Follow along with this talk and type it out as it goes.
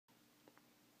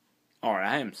Alright,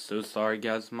 I am so sorry,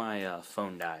 guys. My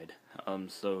phone died.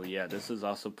 So yeah, this is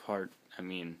also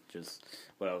just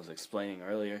what I was explaining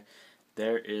earlier.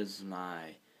 There is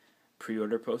my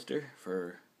pre-order poster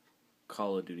for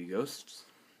Call of Duty Ghosts,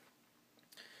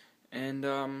 and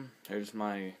there's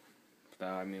my.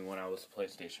 When I was a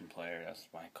PlayStation player, that's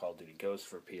my Call of Duty Ghosts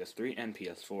for PS3 and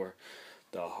PS4,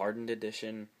 the hardened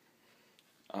edition.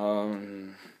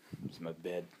 It's my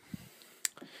bed,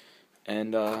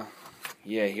 and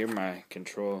yeah, here my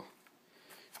control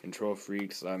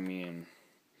freaks. I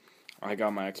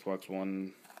got my Xbox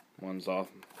One ones off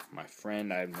my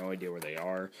friend. I have no idea where they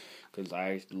are because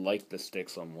I like the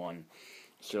sticks on one.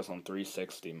 It's just on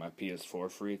 360. My PS4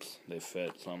 freaks, they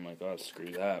fit. So I'm like, oh,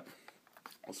 screw that.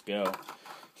 Let's go.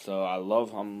 So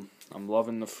I'm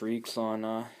loving the freaks on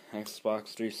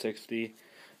Xbox 360.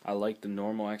 I like the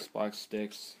normal Xbox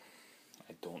sticks.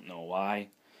 I don't know why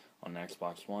on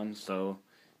Xbox One. So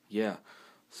yeah.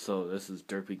 So this is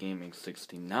Derpy Gaming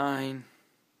 69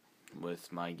 with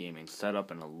my gaming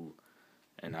setup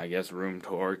and I guess room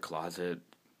tour, closet,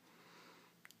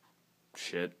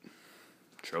 shit,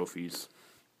 trophies,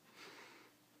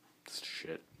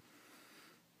 shit.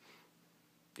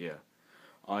 Yeah.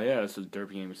 Oh yeah, this is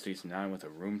Derpy Gaming 69 with a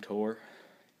room tour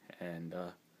and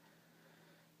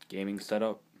gaming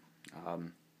setup.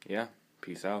 Yeah,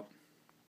 peace out.